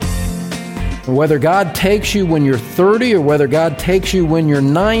Whether God takes you when you're 30 or whether God takes you when you're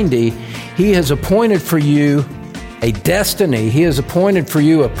 90, He has appointed for you a destiny. He has appointed for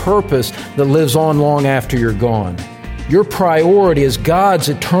you a purpose that lives on long after you're gone. Your priority is God's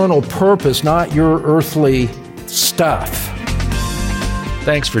eternal purpose, not your earthly stuff.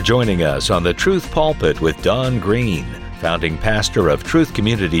 Thanks for joining us on The Truth Pulpit with Don Green, founding pastor of Truth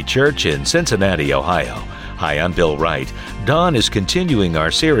Community Church in Cincinnati, Ohio. Hi, I'm Bill Wright. Don is continuing our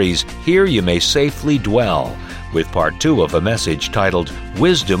series, Here You May Safely Dwell, with part 2 of a message titled,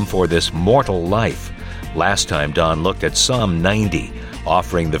 Wisdom for This Mortal Life. Last time, Don looked at Psalm 90,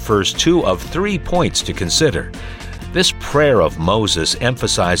 offering the first 2 of 3 points to consider. This prayer of Moses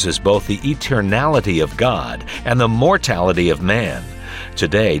emphasizes both the eternality of God and the mortality of man.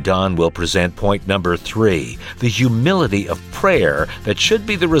 Today, Don will present point number 3, the humility of prayer that should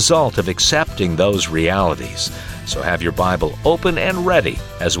be the result of accepting those realities. So have your Bible open and ready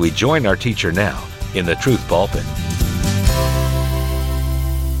as we join our teacher now in the Truth Pulpit.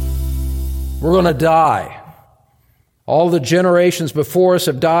 We're going to die. All the generations before us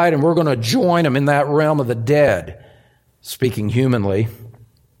have died, and we're going to join them in that realm of the dead, speaking humanly.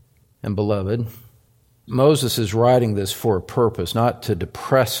 And beloved, Moses is writing this for a purpose, not to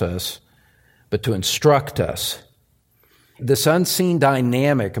depress us, but to instruct us. This unseen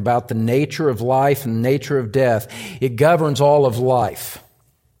dynamic about the nature of life and the nature of death, it governs all of life.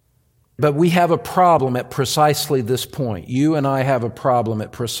 But we have a problem at precisely this point. You and I have a problem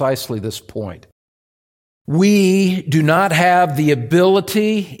at precisely this point. We do not have the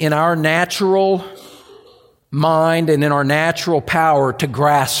ability in our natural mind and in our natural power to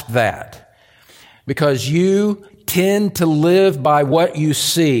grasp that. Because you tend to live by what you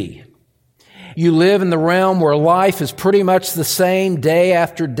see. You live in the realm where life is pretty much the same day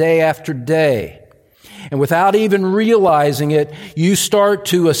after day after day. And without even realizing it, you start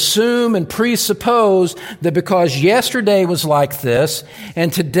to assume and presuppose that because yesterday was like this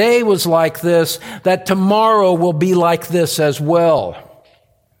and today was like this, that tomorrow will be like this as well.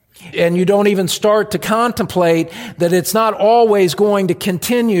 And you don't even start to contemplate that it's not always going to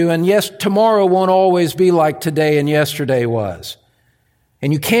continue, and yes, tomorrow won't always be like today and yesterday was.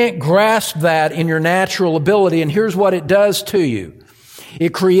 And you can't grasp that in your natural ability, and here's what it does to you.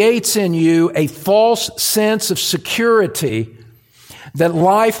 It creates in you a false sense of security that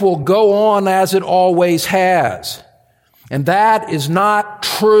life will go on as it always has. And that is not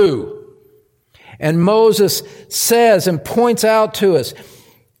true. And Moses says and points out to us,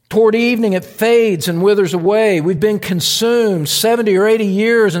 toward evening, it fades and withers away. We've been consumed 70 or 80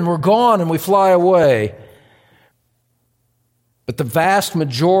 years and we're gone and we fly away. But the vast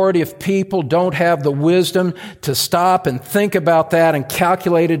majority of people don't have the wisdom to stop and think about that and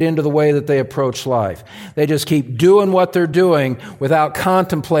calculate it into the way that they approach life. They just keep doing what they're doing without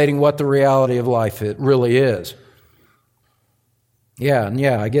contemplating what the reality of life it really is. Yeah,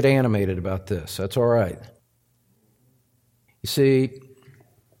 I get animated about this. That's all right. You see,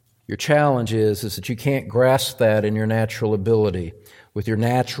 your challenge is that you can't grasp that in your natural ability, with your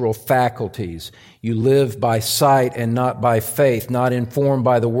natural faculties. You live by sight and not by faith, not informed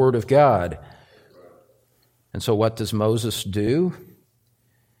by the Word of God. And so what does Moses do?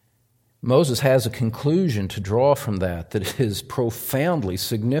 Moses has a conclusion to draw from that is profoundly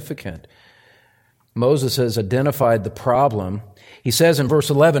significant. Moses has identified the problem. He says in verse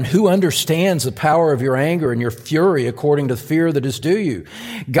 11, who understands the power of your anger and your fury according to the fear that is due you?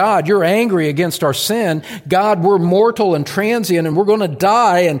 God, you're angry against our sin. God, we're mortal and transient and we're going to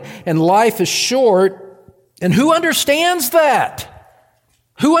die and life is short. And who understands that?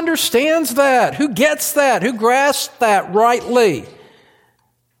 Who understands that? Who gets that? Who grasps that rightly?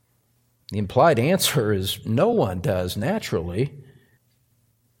 The implied answer is no one does naturally.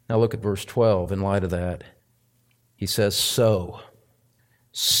 Now look at verse 12 in light of that. He says,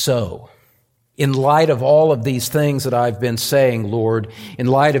 so, in light of all of these things that I've been saying, Lord, in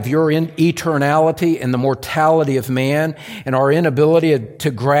light of your eternality and the mortality of man and our inability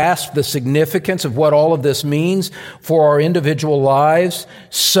to grasp the significance of what all of this means for our individual lives,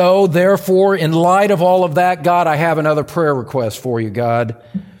 so therefore, in light of all of that, God, I have another prayer request for you, God.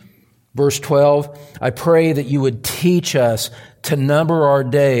 Verse 12, I pray that you would teach us to number our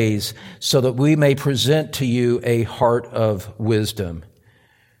days so that we may present to you a heart of wisdom.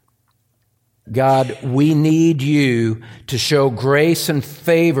 God, we need you to show grace and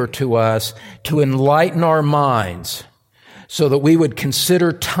favor to us, to enlighten our minds so that we would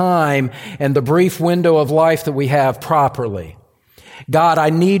consider time and the brief window of life that we have properly. God, I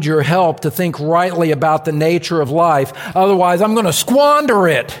need your help to think rightly about the nature of life. Otherwise, I'm going to squander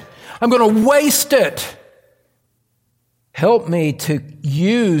it. I'm going to waste it. Help me to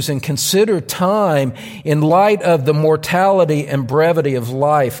use and consider time in light of the mortality and brevity of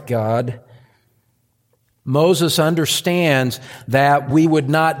life, God. Moses understands that we would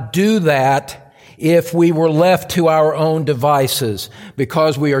not do that if we were left to our own devices,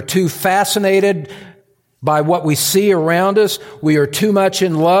 because we are too fascinated by what we see around us. We are too much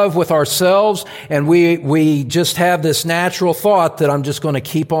in love with ourselves, and we just have this natural thought that I'm just going to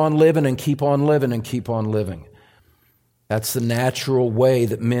keep on living and keep on living and keep on living. That's the natural way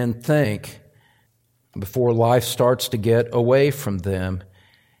that men think before life starts to get away from them.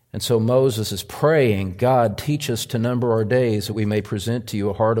 And so Moses is praying, God, teach us to number our days that we may present to you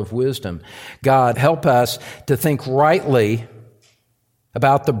a heart of wisdom. God, help us to think rightly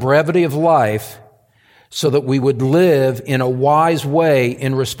about the brevity of life so that we would live in a wise way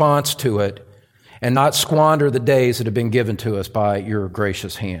in response to it and not squander the days that have been given to us by your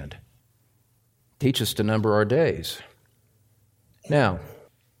gracious hand. Teach us to number our days. Now,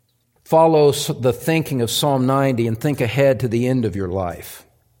 follow the thinking of Psalm 90 and think ahead to the end of your life.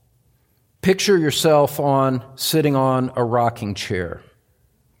 Picture yourself sitting on a rocking chair.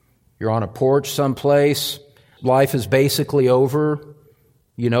 You're on a porch someplace. Life is basically over.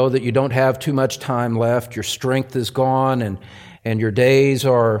 You know that you don't have too much time left. Your strength is gone and your days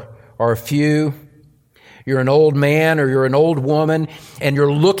are few. You're an old man or you're an old woman, and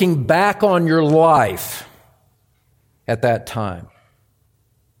you're looking back on your life at that time.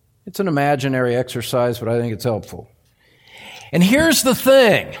 It's an imaginary exercise, but I think it's helpful. And here's the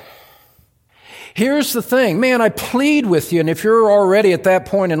thing. Man, I plead with you, and if you're already at that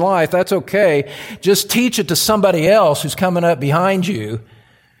point in life, that's okay. Just teach it to somebody else who's coming up behind you.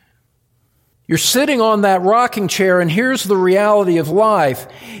 You're sitting on that rocking chair, and here's the reality of life.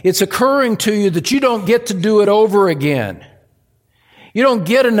 It's occurring to you that you don't get to do it over again. You don't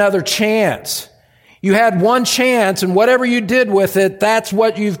get another chance. You had one chance, and whatever you did with it, that's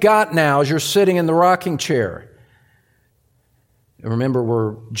what you've got now as you're sitting in the rocking chair. Remember,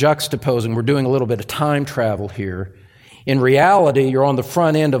 we're juxtaposing. We're doing a little bit of time travel here. In reality, you're on the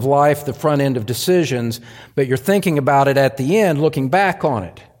front end of life, the front end of decisions, but you're thinking about it at the end, looking back on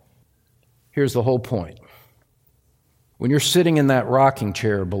it. Here's the whole point. When you're sitting in that rocking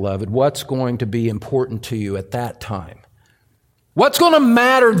chair, beloved, what's going to be important to you at that time? What's going to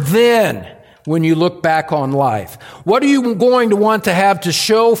matter then? When you look back on life, what are you going to want to have to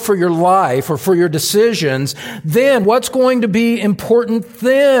show for your life or for your decisions then? What's going to be important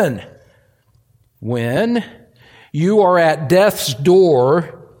then? When you are at death's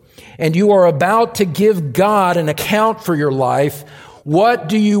door and you are about to give God an account for your life, what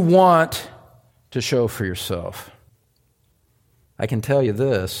do you want to show for yourself? I can tell you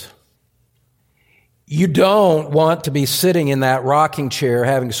this. You don't want to be sitting in that rocking chair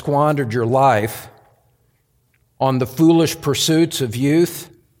having squandered your life on the foolish pursuits of youth.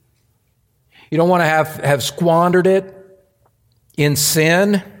 You don't want to have squandered it in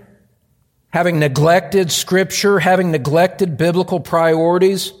sin, having neglected Scripture, having neglected biblical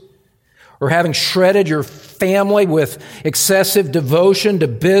priorities, or having shredded your family with excessive devotion to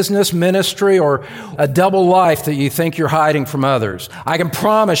business, ministry, or a double life that you think you're hiding from others. I can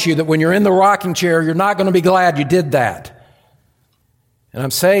promise you that when you're in the rocking chair, you're not going to be glad you did that. And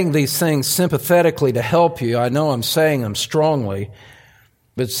I'm saying these things sympathetically to help you. I know I'm saying them strongly,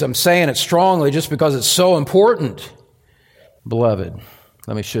 but I'm saying it strongly just because it's so important. Beloved,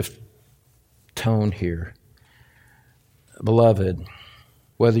 let me shift tone here. Beloved,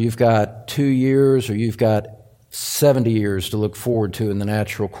 whether you've got 2 years or you've got 70 years to look forward to in the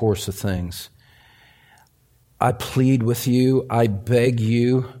natural course of things, I plead with you, I beg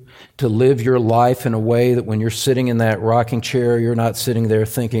you to live your life in a way that when you're sitting in that rocking chair, you're not sitting there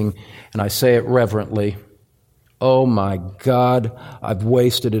thinking, and I say it reverently, oh my God, I've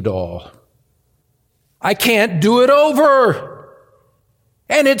wasted it all. I can't do it over.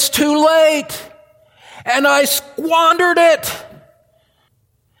 And it's too late. And I squandered it.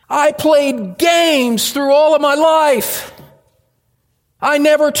 I played games through all of my life. I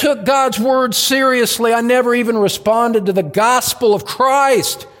never took God's word seriously. I never even responded to the gospel of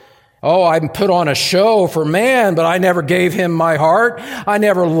Christ. Oh, I put on a show for man, but I never gave him my heart. I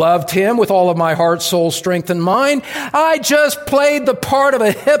never loved him with all of my heart, soul, strength, and mind. I just played the part of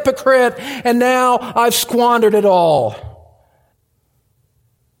a hypocrite, and now I've squandered it all.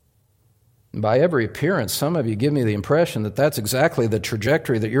 And by every appearance, some of you give me the impression that that's exactly the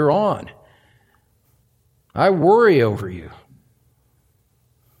trajectory that you're on. I worry over you.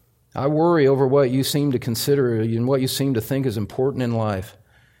 I worry over what you seem to consider and what you seem to think is important in life.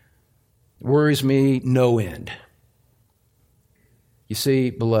 It worries me no end. You see,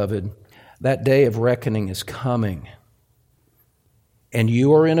 beloved, that day of reckoning is coming. And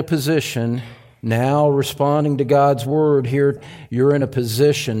you are in a position now, responding to God's Word here, you're in a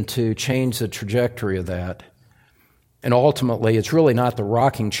position to change the trajectory of that. And ultimately, it's really not the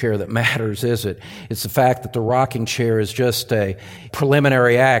rocking chair that matters, is it? It's the fact that the rocking chair is just a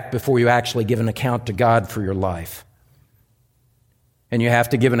preliminary act before you actually give an account to God for your life. And you have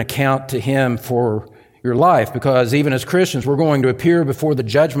to give an account to Him for your life, because even as Christians, we're going to appear before the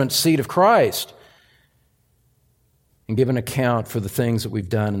judgment seat of Christ and give an account for the things that we've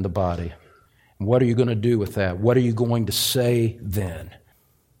done in the body. And what are you going to do with that? What are you going to say then?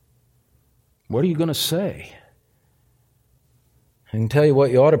 What are you going to say? I can tell you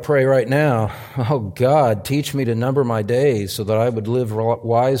what you ought to pray right now. Oh, God, teach me to number my days so that I would live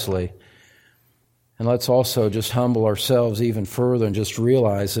wisely. And let's also just humble ourselves even further and just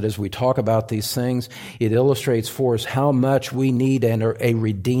realize that as we talk about these things, it illustrates for us how much we need a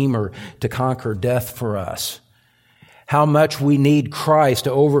Redeemer to conquer death for us. How much we need Christ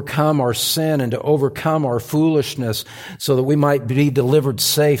to overcome our sin and to overcome our foolishness so that we might be delivered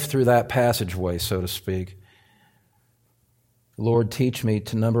safe through that passageway, so to speak. Lord, teach me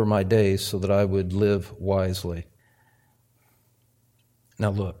to number my days so that I would live wisely.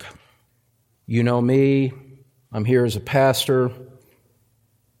 Now look, you know me, I'm here as a pastor,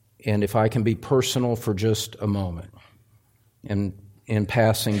 and if I can be personal for just a moment, and in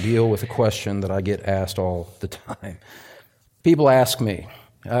passing deal with a question that I get asked all the time. People ask me,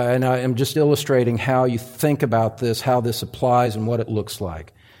 and I am just illustrating how you think about this, how this applies, and what it looks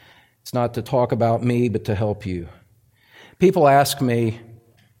like. It's not to talk about me, but to help you. People ask me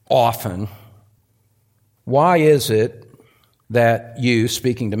often, why is it that you,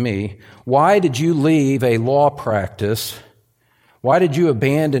 speaking to me, why did you leave a law practice? Why did you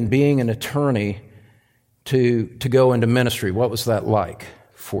abandon being an attorney to go into ministry? What was that like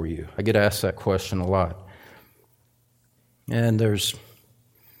for you? I get asked that question a lot. And there's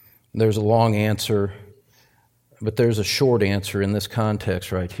a long answer, but there's a short answer in this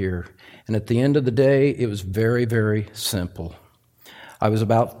context right here. And at the end of the day, it was very, very simple. I was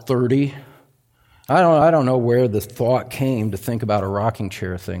about 30. I don't know where the thought came to think about a rocking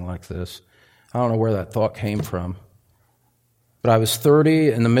chair thing like this. I don't know where that thought came from. But I was 30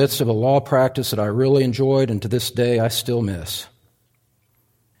 in the midst of a law practice that I really enjoyed, and to this day I still miss.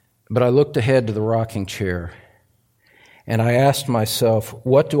 But I looked ahead to the rocking chair, and I asked myself,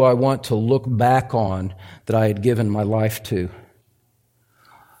 what do I want to look back on that I had given my life to?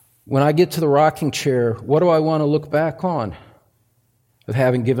 When I get to the rocking chair, what do I want to look back on of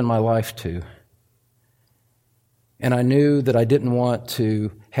having given my life to? And I knew that I didn't want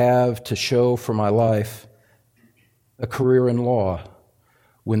to have to show for my life a career in law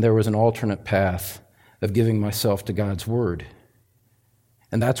when there was an alternate path of giving myself to God's Word.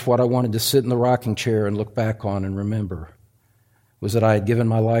 And that's what I wanted to sit in the rocking chair and look back on and remember, was that I had given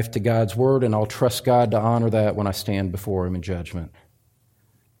my life to God's Word, and I'll trust God to honor that when I stand before Him in judgment.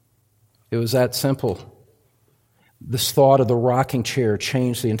 It was that simple. This thought of the rocking chair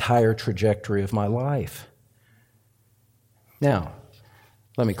changed the entire trajectory of my life. Now,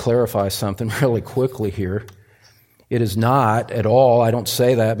 let me clarify something really quickly here. It is not at all, I don't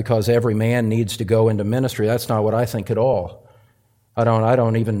say that because every man needs to go into ministry. That's not what I think at all. I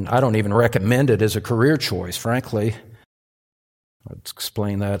don't even recommend it as a career choice, frankly. I'll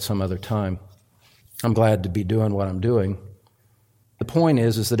explain that some other time. I'm glad to be doing what I'm doing. The point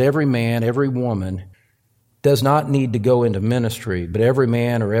is that every man, every woman does not need to go into ministry, but every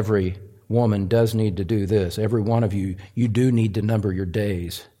man or every woman does need to do this. Every one of you, you do need to number your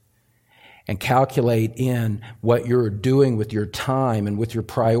days and calculate in what you're doing with your time and with your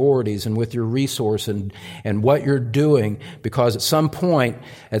priorities and with your resource and what you're doing, because at some point,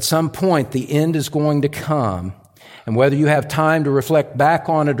 the end is going to come. And whether you have time to reflect back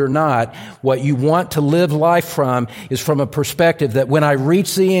on it or not, what you want to live life from is from a perspective that when I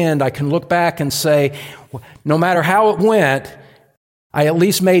reach the end, I can look back and say, no matter how it went, I at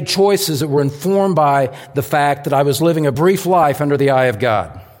least made choices that were informed by the fact that I was living a brief life under the eye of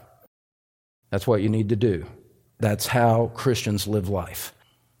God. That's what you need to do. That's how Christians live life.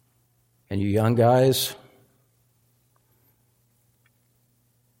 And you young guys,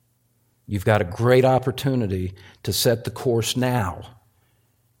 you've got a great opportunity to set the course now.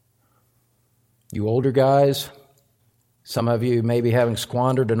 You older guys, some of you may be having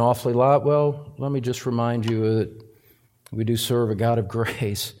squandered an awfully lot. Well, let me just remind you that we do serve a God of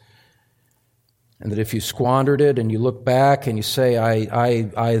grace. And that if you squandered it and you look back and you say,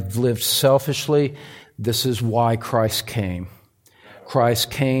 I've lived selfishly, this is why Christ came.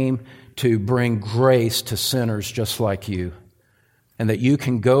 Christ came to bring grace to sinners just like you. And that you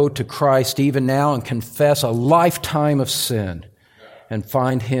can go to Christ even now and confess a lifetime of sin and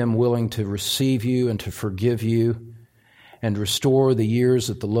find Him willing to receive you and to forgive you and restore the years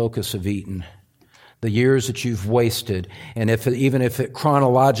that the locusts have eaten, the years that you've wasted. And even if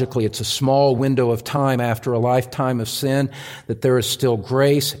chronologically it's a small window of time after a lifetime of sin, that there is still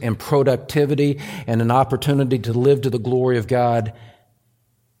grace and productivity and an opportunity to live to the glory of God,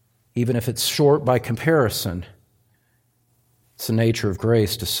 even if it's short by comparison. It's the nature of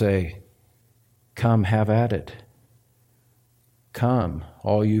grace to say, come, have at it. Come,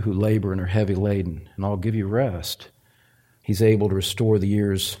 all you who labor and are heavy laden, and I'll give you rest. He's able to restore the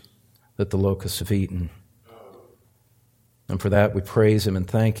years that the locusts have eaten. And for that we praise Him and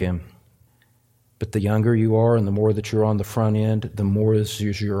thank Him. But the younger you are and the more that you're on the front end, the more is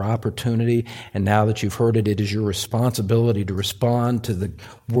your opportunity. And now that you've heard it, it is your responsibility to respond to the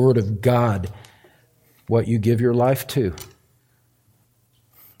Word of God, what you give your life to.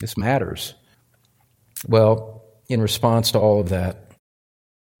 This matters. Well, in response to all of that,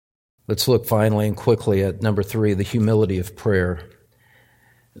 let's look finally and quickly at number 3, the humility of prayer.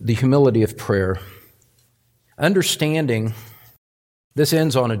 The humility of prayer. Understanding, this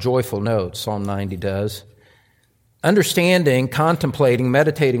ends on a joyful note, Psalm 90 does. Understanding, contemplating,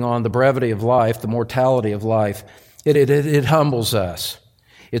 meditating on the brevity of life, the mortality of life, it humbles us.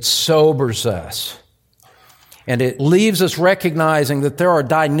 It sobers us. And it leaves us recognizing that there are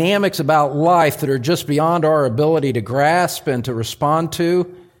dynamics about life that are just beyond our ability to grasp and to respond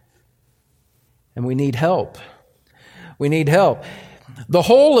to. And we need help. We need help. The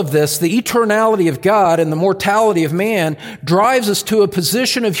whole of this, the eternality of God and the mortality of man, drives us to a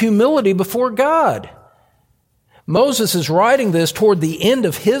position of humility before God. Moses is writing this toward the end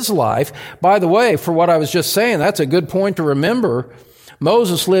of his life. By the way, for what I was just saying, that's a good point to remember.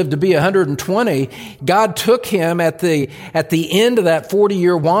 Moses lived to be 120. God took him at the end of that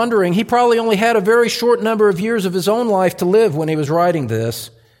 40-year wandering. He probably only had a very short number of years of his own life to live when he was writing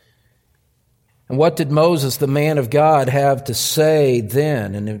this. And what did Moses, the man of God, have to say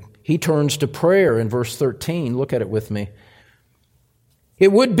then? And he turns to prayer in verse 13. Look at it with me.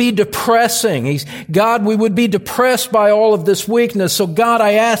 It would be depressing. God, we would be depressed by all of this weakness. So God,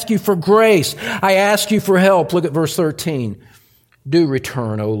 I ask you for grace. I ask you for help. Look at verse 13. Do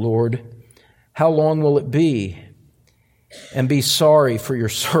return, O Lord. How long will it be? And be sorry for your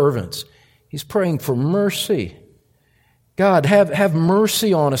servants. He's praying for mercy. God, have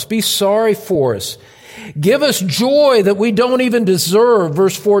mercy on us. Be sorry for us. Give us joy that we don't even deserve.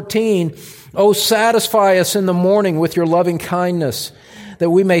 Verse 14, Oh, satisfy us in the morning with your loving kindness, that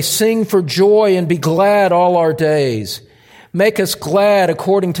we may sing for joy and be glad all our days. Make us glad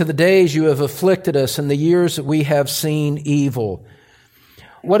according to the days you have afflicted us and the years that we have seen evil.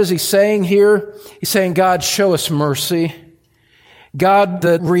 What is he saying here? He's saying, God, show us mercy. God,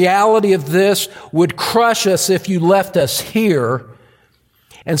 the reality of this would crush us if you left us here.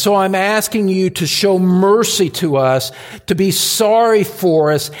 And so I'm asking you to show mercy to us, to be sorry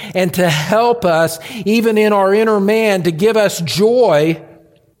for us, and to help us, even in our inner man, to give us joy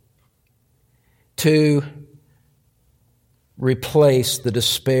to replace the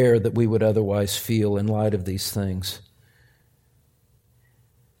despair that we would otherwise feel in light of these things.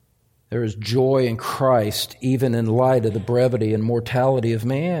 There is joy in Christ, even in light of the brevity and mortality of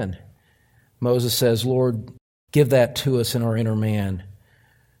man. Moses says, Lord, give that to us in our inner man.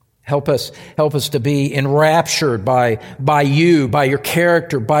 Help us to be enraptured by you, by your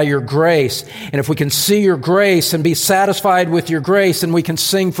character, by your grace. And if we can see your grace and be satisfied with your grace, and we can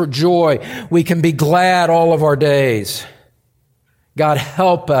sing for joy, we can be glad all of our days. God,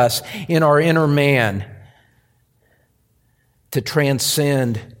 help us in our inner man to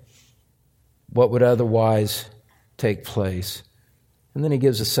transcend what would otherwise take place. And then he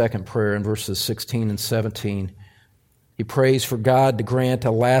gives a second prayer in verses 16 and 17. He prays for God to grant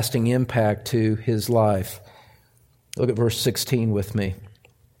a lasting impact to his life. Look at verse 16 with me.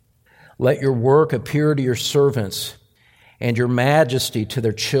 Let your work appear to your servants and your majesty to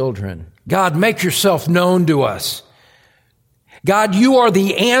their children. God, make yourself known to us. God, you are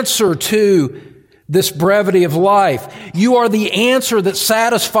the answer to this brevity of life. You are the answer that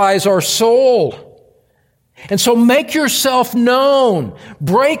satisfies our soul. And so make yourself known.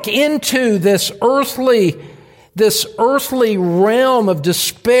 Break into this earthly realm of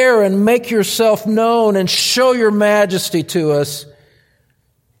despair and make yourself known and show your majesty to us.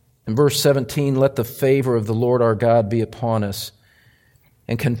 In verse 17, let the favor of the Lord our God be upon us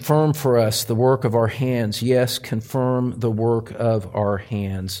and confirm for us the work of our hands. Yes, confirm the work of our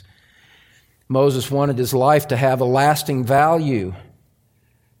hands. Moses wanted his life to have a lasting value.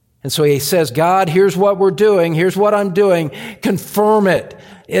 And so he says, God, here's what we're doing. Here's what I'm doing. Confirm it.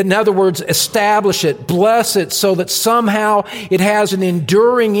 In other words, establish it, bless it so that somehow it has an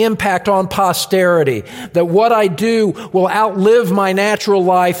enduring impact on posterity, that what I do will outlive my natural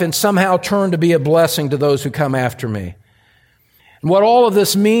life and somehow turn to be a blessing to those who come after me. And what all of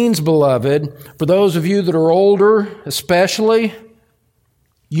this means, beloved, for those of you that are older especially,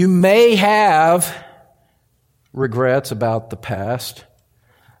 you may have regrets about the past.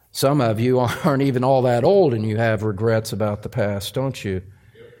 Some of you aren't even all that old and you have regrets about the past, don't you?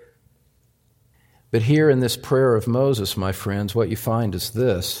 But here in this prayer of Moses, my friends, what you find is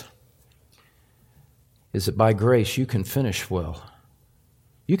this, is that by grace you can finish well.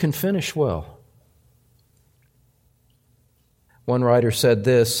 You can finish well. One writer said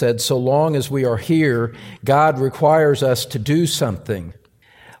this, so long as we are here, God requires us to do something.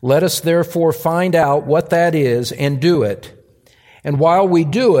 Let us therefore find out what that is and do it. And while we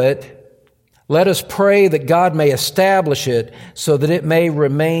do it, let us pray that God may establish it so that it may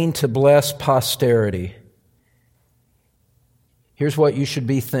remain to bless posterity. Here's what you should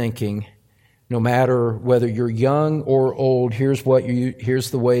be thinking, no matter whether you're young or old. Here's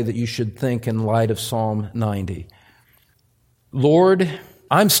the way that you should think in light of Psalm 90. Lord,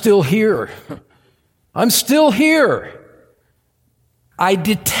 I'm still here. I'm still here. I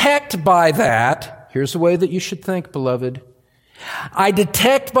detect by that, here's the way that you should think, beloved. I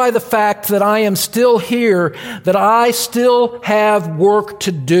detect by the fact that I am still here, that I still have work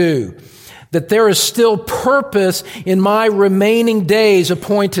to do, that there is still purpose in my remaining days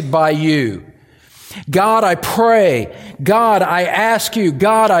appointed by you. God, I pray, God, I ask you,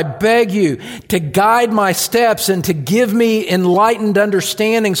 God, I beg you to guide my steps and to give me enlightened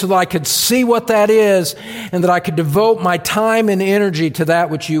understanding so that I could see what that is and that I could devote my time and energy to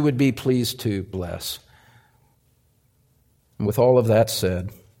that which you would be pleased to bless. And with all of that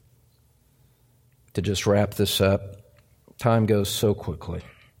said, to just wrap this up, time goes so quickly.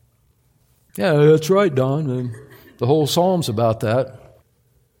 Yeah, that's right, Don. The whole psalm's about that.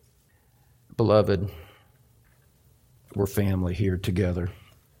 Beloved, we're family here together.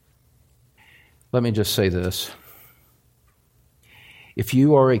 Let me just say this. If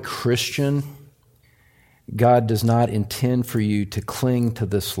you are a Christian, God does not intend for you to cling to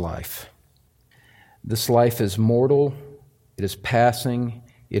this life. This life is mortal. It is passing,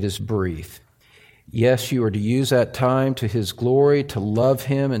 it is brief. Yes, you are to use that time to His glory, to love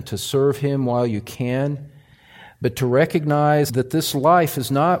Him and to serve Him while you can, but to recognize that this life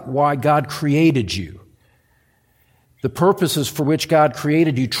is not why God created you. The purposes for which God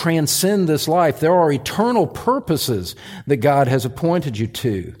created you transcend this life. There are eternal purposes that God has appointed you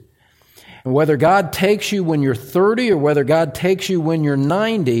to. And whether God takes you when you're 30 or whether God takes you when you're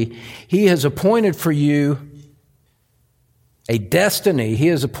 90, He has appointed for you a destiny. He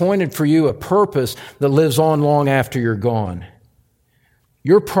has appointed for you a purpose that lives on long after you're gone.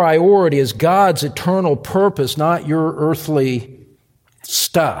 Your priority is God's eternal purpose, not your earthly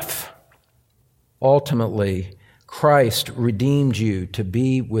stuff. Ultimately, Christ redeemed you to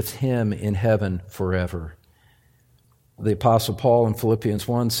be with Him in heaven forever. The Apostle Paul in Philippians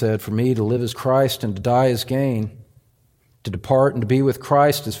 1 said, "For me to live is Christ and to die is gain. To depart and to be with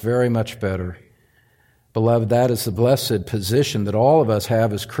Christ is very much better." Beloved, that is the blessed position that all of us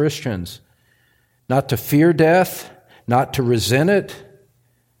have as Christians. Not to fear death, not to resent it,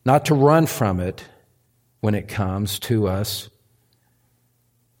 not to run from it when it comes to us,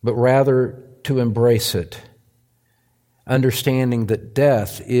 but rather to embrace it, understanding that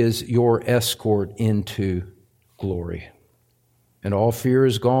death is your escort into glory. And all fear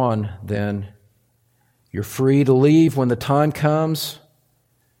is gone then. You're free to leave when the time comes.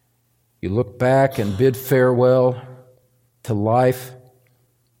 You look back and bid farewell to life.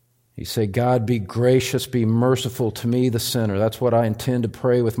 You say, God, be gracious, be merciful to me, the sinner. That's what I intend to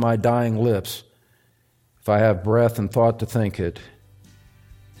pray with my dying lips, if I have breath and thought to think it.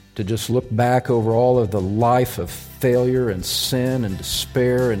 To just look back over all of the life of failure and sin and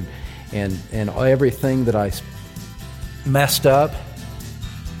despair and everything that I messed up.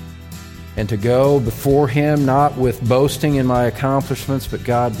 And to go before Him, not with boasting in my accomplishments, but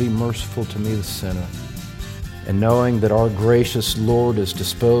God, be merciful to me, the sinner. And knowing that our gracious Lord is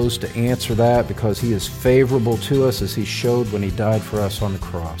disposed to answer that because He is favorable to us as He showed when He died for us on the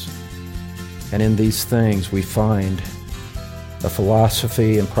cross. And in these things we find a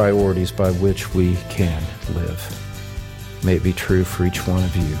philosophy and priorities by which we can live. May it be true for each one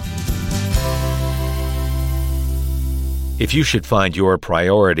of you. If you should find your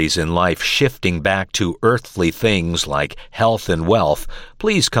priorities in life shifting back to earthly things like health and wealth,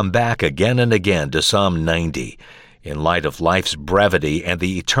 please come back again and again to Psalm 90. In light of life's brevity and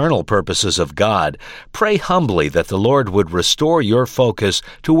the eternal purposes of God, pray humbly that the Lord would restore your focus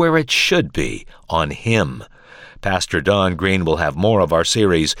to where it should be, on Him. Pastor Don Green will have more of our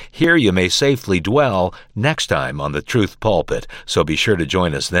series, Here You May Safely Dwell, next time on the Truth Pulpit, so be sure to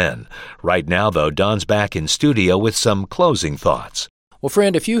join us then. Right now, though, Don's back in studio with some closing thoughts. Well,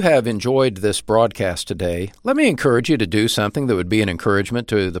 friend, if you have enjoyed this broadcast today, let me encourage you to do something that would be an encouragement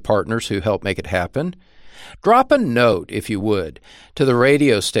to the partners who help make it happen. Drop a note, if you would, to the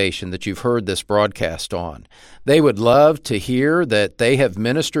radio station that you've heard this broadcast on. They would love to hear that they have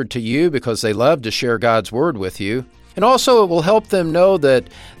ministered to you because they love to share God's Word with you. And also it will help them know that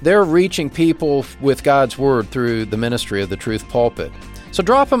they're reaching people with God's Word through the ministry of the Truth Pulpit. So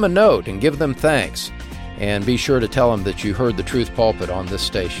drop them a note and give them thanks. And be sure to tell them that you heard the Truth Pulpit on this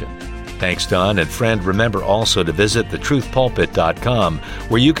station. Thanks, Don. And friend, remember also to visit thetruthpulpit.com,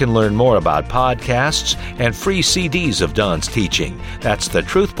 where you can learn more about podcasts and free CDs of Don's teaching. That's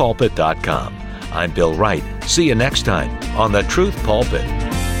thetruthpulpit.com. I'm Bill Wright. See you next time on The Truth Pulpit.